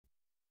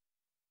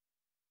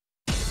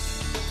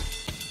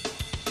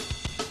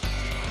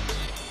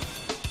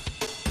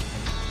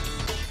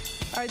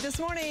All right, this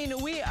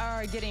morning we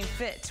are getting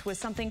fit with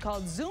something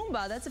called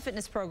Zumba. That's a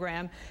fitness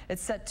program.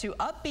 It's set to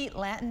upbeat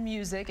Latin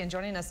music, and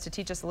joining us to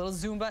teach us a little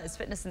Zumba is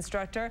fitness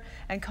instructor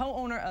and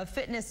co-owner of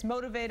Fitness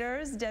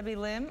Motivators, Debbie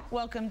Lim.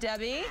 Welcome,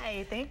 Debbie.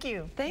 Hi, thank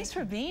you. Thanks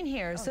for being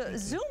here. So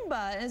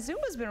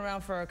Zumba's been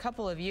around for a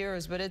couple of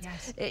years, but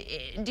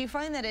do you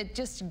find that it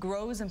just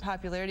grows in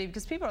popularity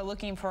because people are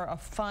looking for a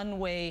fun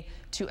way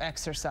to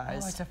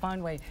exercise? Oh, it's a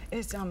fun way.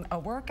 It's a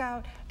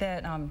workout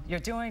that you're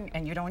doing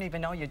and you don't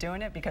even know you're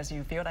doing it because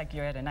you feel like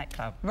you're at a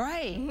nightclub.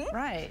 Right,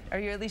 right. Or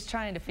you're at least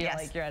trying to feel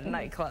like you're at a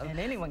nightclub. And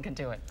anyone can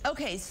do it.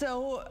 Okay,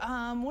 so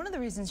one of the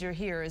reasons you're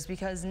here is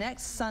because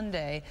next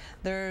Sunday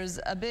there's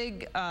a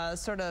big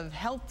sort of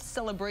health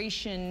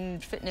celebration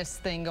fitness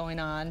thing going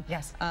on.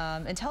 Yes.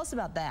 And tell us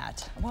about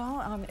that.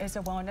 Well, it's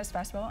a wellness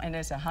festival and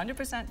it's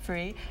 100%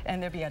 free,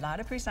 and there'll be a lot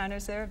of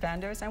presenters there,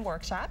 vendors and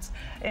workshops,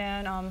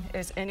 and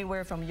it's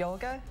anywhere from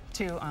yoga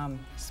to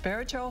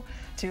spiritual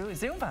to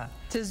Zumba.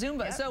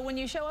 Yep. So when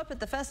you show up at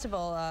the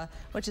festival,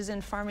 which is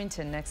in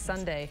Farmington next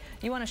Sunday,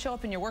 you want to show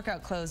up in your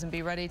workout clothes and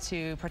be ready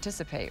to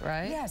participate,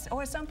 right? Yes,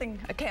 or something,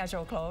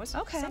 casual clothes.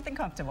 Okay. Something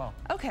comfortable.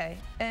 Okay,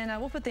 and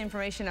we'll put the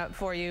information up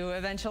for you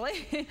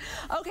eventually.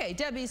 Okay,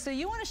 Debbie, so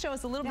you want to show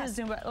us a little bit of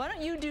Zumba. Why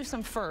don't you do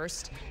some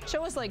first?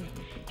 Show us like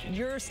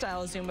your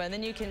style of Zumba, and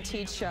then you can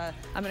teach, I'm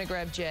going to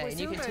grab Jay, and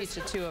you can teach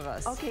the two of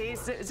us. Okay,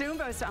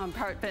 Zumba's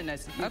part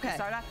fitness.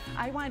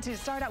 I want to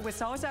start out with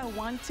salsa.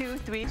 1, 2,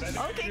 3.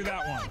 Okay, do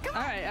that one. Come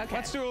on. All right, okay.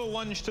 Let's do a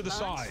lunge to the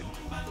side.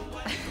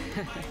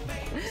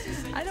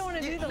 I don't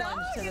want to do the lunge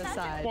to the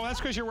side. Well, that's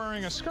because you're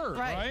wearing a skirt,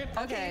 right?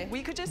 Okay,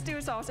 we could just do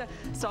salsa.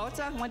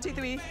 Salsa, 1, 2,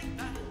 3.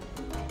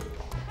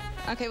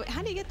 Okay, wait,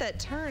 how do you get that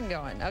turn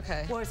going?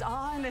 Okay. Well, it's all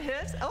on the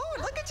hips. Oh,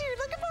 look at you.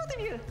 Look at both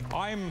of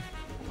you.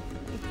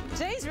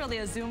 Jay's really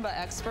a Zumba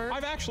expert.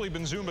 I've actually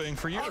been Zumbaing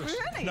for years. Oh,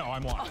 really? No,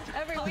 I'm lying.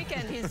 Every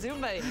weekend he's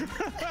Zumbaing.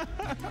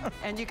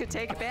 And you could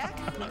take it back?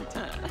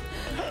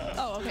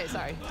 Oh, okay,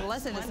 sorry. The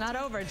lesson is not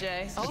over,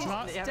 Jay. It's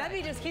not?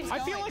 Debbie just keeps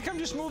going. I feel like I'm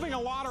just moving a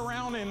lot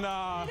around in... You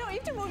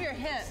have to move your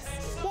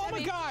hips. Well, I'm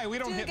a guy. We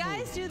don't hit Do the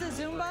guys do the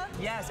Zumba?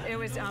 Yes, it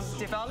was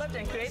developed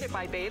and created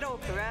by Beto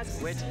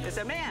Perez, which is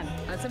a man.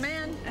 That's a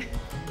man.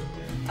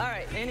 All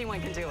right,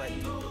 anyone can do it.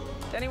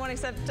 Anyone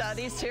except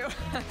these two?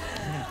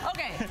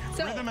 Okay,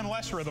 so... Rhythm and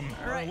less rhythm.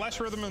 Or less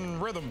rhythm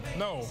and rhythm.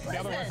 No, the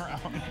other way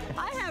around.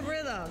 I have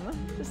rhythm.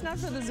 Just not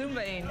for the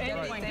Zumbaing.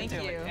 Anyone can do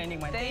it.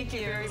 Anyone. Thank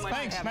you very much.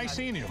 Thanks. Nice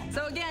seeing you.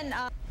 So again...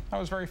 That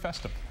was very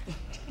festive.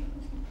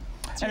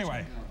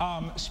 Anyway,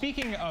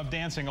 speaking of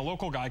dancing, a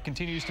local guy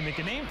continues to make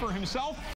a name for himself